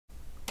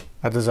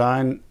I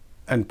designed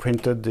and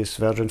printed this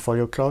Verge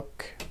Folio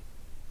clock.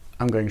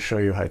 I'm going to show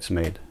you how it's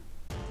made.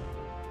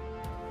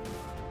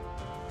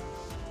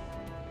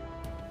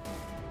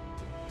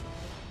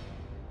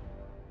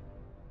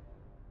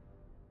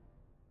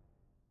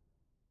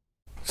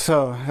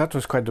 So that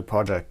was quite the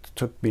project.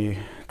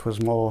 It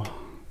was more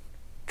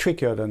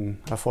trickier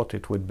than I thought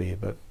it would be,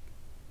 but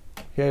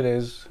here it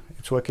is.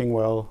 It's working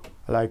well.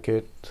 I like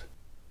it.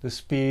 The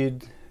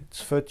speed,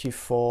 it's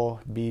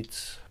 34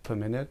 beats per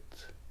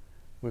minute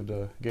with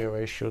the gear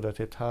ratio that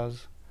it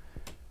has.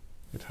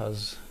 It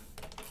has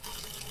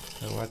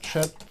a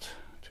ratchet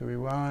to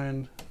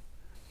rewind.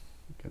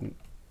 You can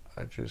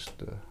adjust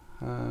the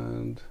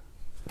hand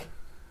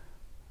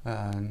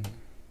and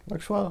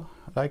works well.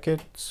 I like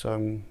it, so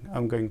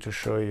I'm going to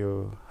show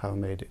you how I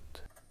made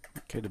it.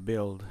 Okay, the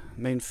build.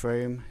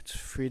 Mainframe, it's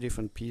 3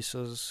 different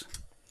pieces.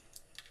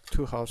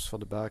 2 halves for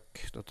the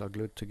back that are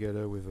glued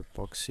together with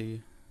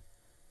epoxy.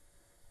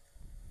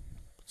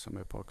 Put some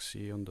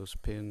epoxy on those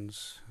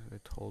pins,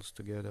 it holds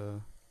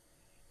together.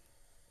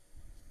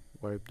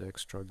 Wipe the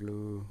extra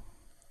glue.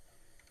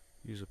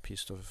 Use a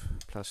piece of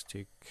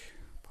plastic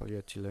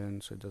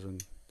polyethylene so it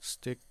doesn't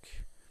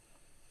stick.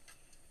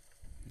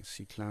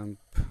 C-clamp,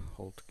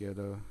 hold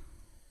together.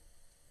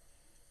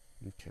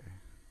 Okay,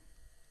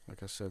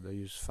 like I said, I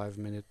use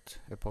 5-minute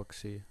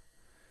epoxy,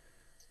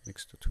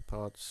 mix the 2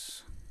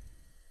 parts.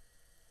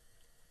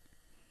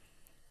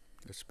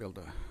 Let's build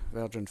a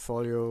Verge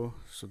Folio.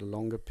 So the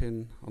longer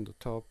pin on the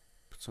top,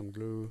 put some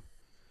glue.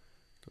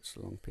 That's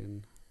the long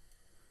pin.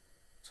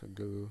 Some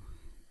glue.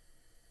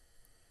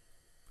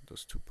 Put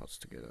those 2 parts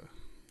together.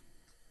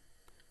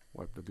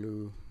 Wipe the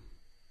glue.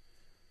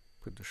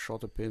 Put the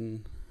shorter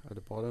pin at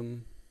the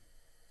bottom.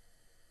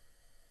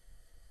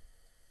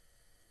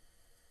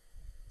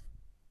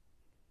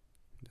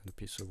 Then a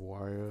piece of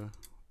wire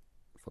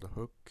for the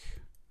hook.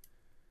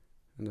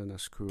 And then I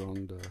screw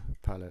on the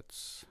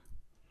pallets.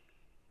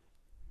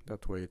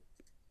 That way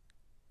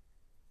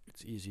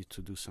it's easy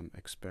to do some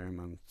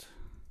experiment.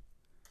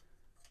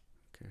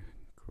 Okay,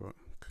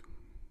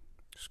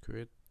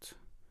 screw it.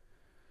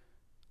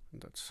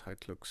 And that's how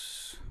it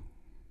looks.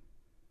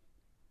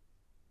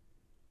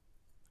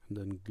 And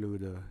then glue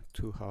the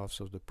 2 halves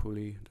of the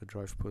pulley, the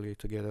drive pulley,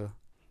 together.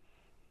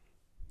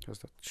 It has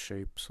that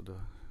shape so the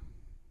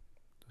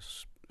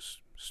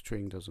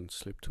string doesn't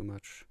slip too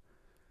much.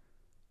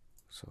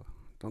 So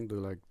don't do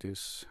like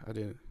this.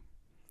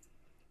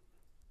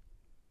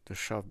 The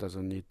shaft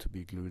doesn't need to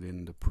be glued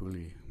in the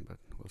pulley, but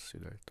we'll see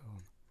later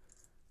on.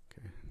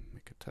 Okay,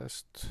 make a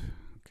test.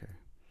 Okay,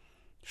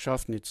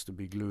 shaft needs to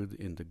be glued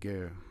in the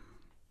gear.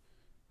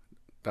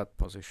 That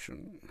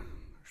position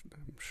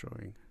I'm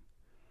showing.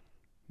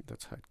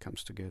 That's how it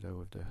comes together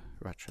with the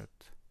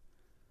ratchet.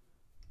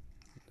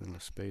 Then the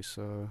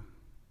spacer.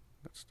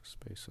 That's the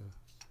spacer.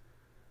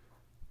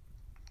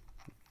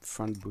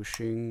 Front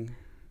bushing,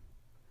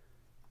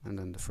 and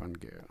then the front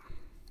gear.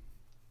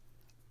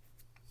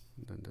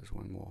 And then there's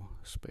one more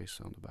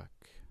spacer on the back.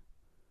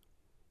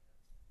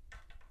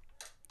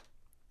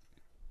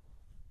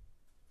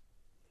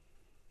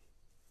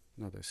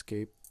 Now the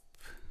escape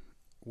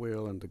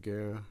wheel and the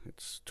gear,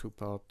 it's 2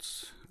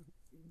 parts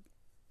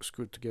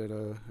screwed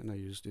together, and I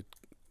used it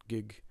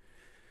gig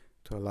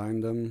to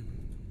align them.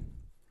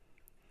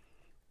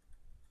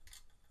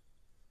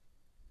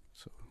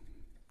 So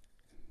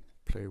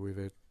play with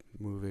it,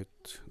 move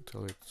it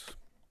until it's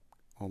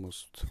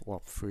almost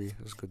warp free,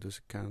 as good as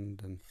it can.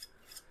 Then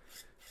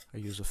I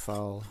use a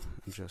file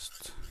and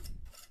just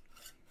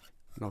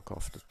knock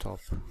off the top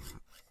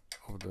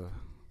of the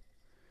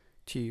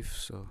teeth,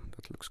 so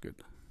that looks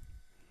good.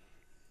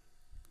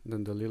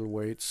 Then the little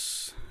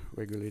weights,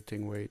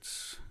 regulating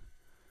weights,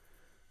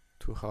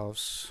 2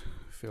 halves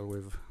filled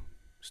with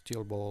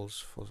steel balls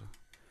for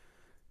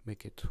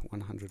make it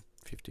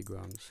 150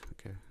 grams.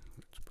 Okay,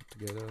 let's put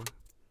together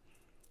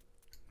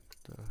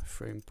the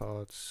frame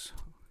parts.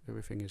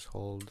 Everything is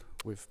held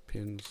with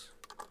pins.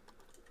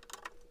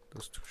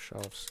 Those 2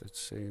 shafts,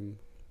 it's same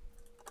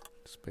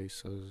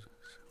spacers.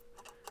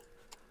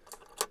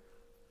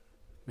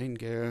 Main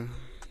gear,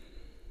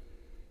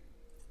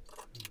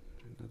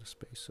 another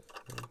spacer,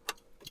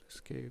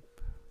 escape,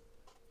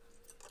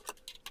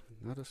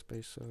 another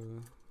spacer,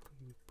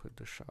 put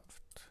the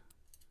shaft,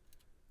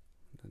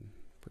 then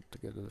put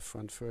together the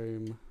front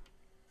frame,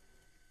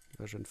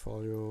 Verge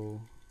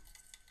Folio,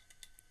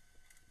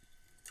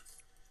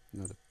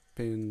 another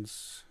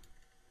pins,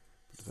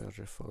 put the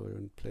Verge Folio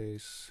in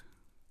place,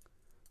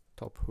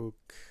 top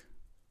hook,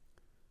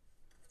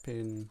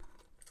 pin,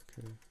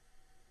 okay,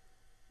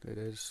 there it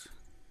is,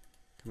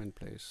 come in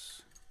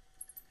place,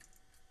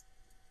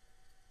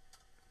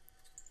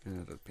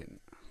 another pin.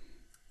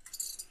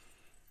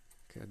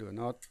 Okay, I do a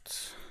knot,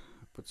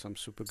 I put some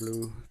super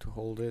glue to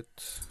hold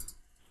it,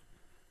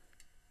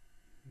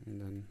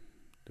 and then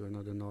do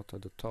another knot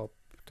at the top.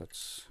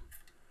 That's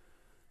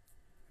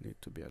need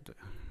to be at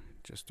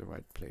just the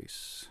right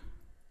place.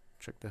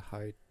 Check the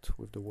height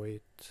with the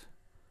weight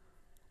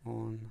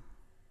on.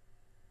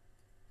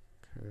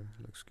 Okay,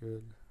 looks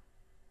good.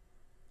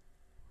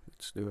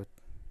 Let's do a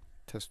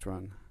test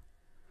run.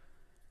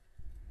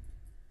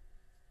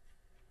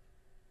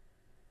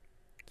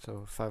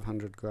 So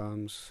 500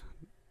 grams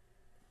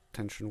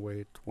tension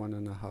weight,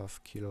 1.5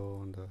 kilo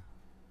on the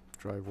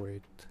drive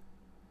weight.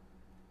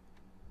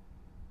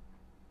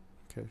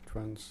 Okay, it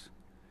runs.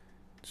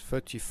 It's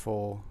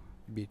 34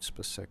 beats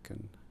per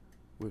second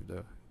with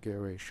the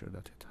gear ratio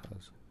that it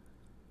has.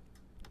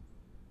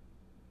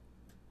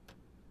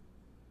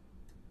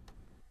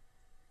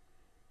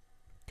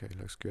 Okay,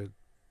 looks good.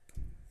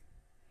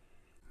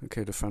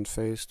 Okay, the front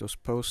face, those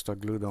posts are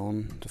glued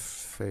on the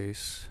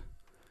face.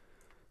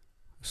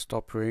 A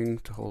stop ring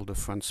to hold the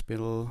front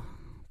spindle.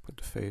 Put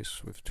the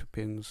face with 2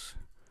 pins.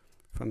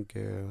 Front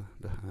gear,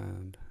 the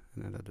hand,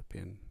 and another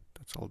pin.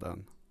 That's all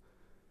done.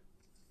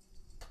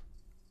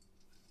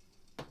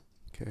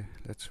 Okay,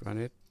 let's run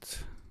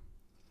it.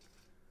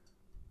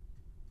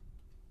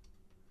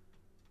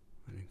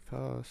 Running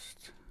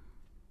fast.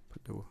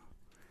 Put the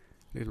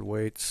little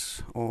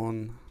weights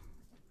on.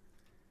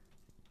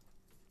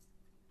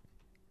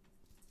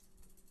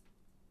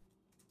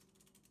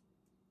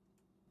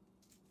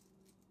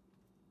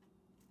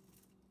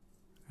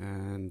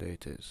 And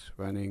it is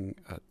running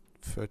at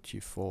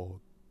 34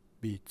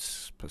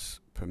 beats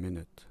per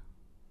minute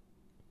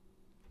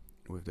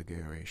with the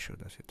gear ratio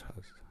that it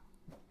has.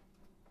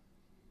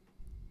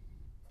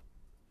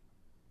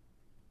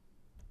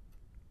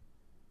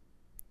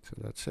 So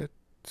that's it,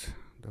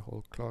 the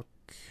whole clock,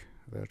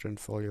 Verge and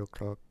Folio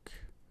clock.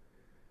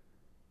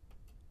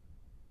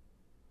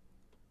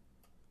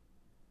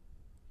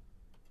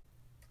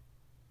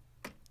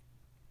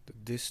 The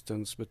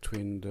distance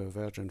between the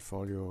Verge and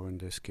Folio and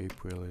the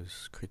escape wheel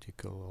is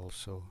critical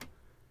also.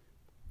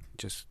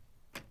 Just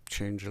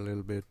change a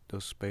little bit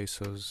those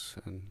spacers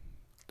and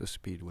the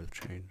speed will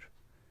change.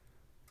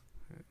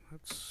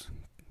 That's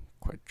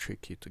quite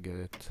tricky to get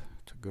it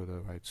to go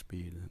the right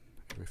speed and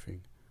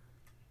everything.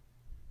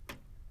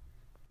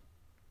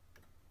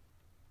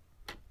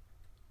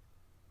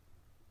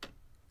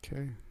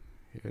 Okay,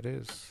 here it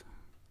is.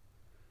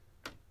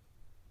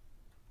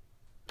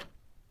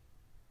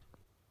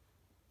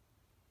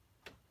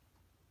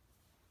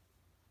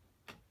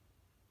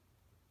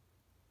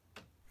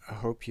 I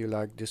hope you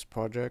like this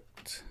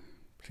project.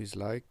 Please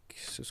like,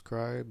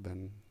 subscribe,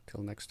 and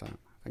till next time.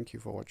 Thank you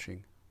for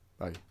watching.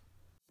 Bye.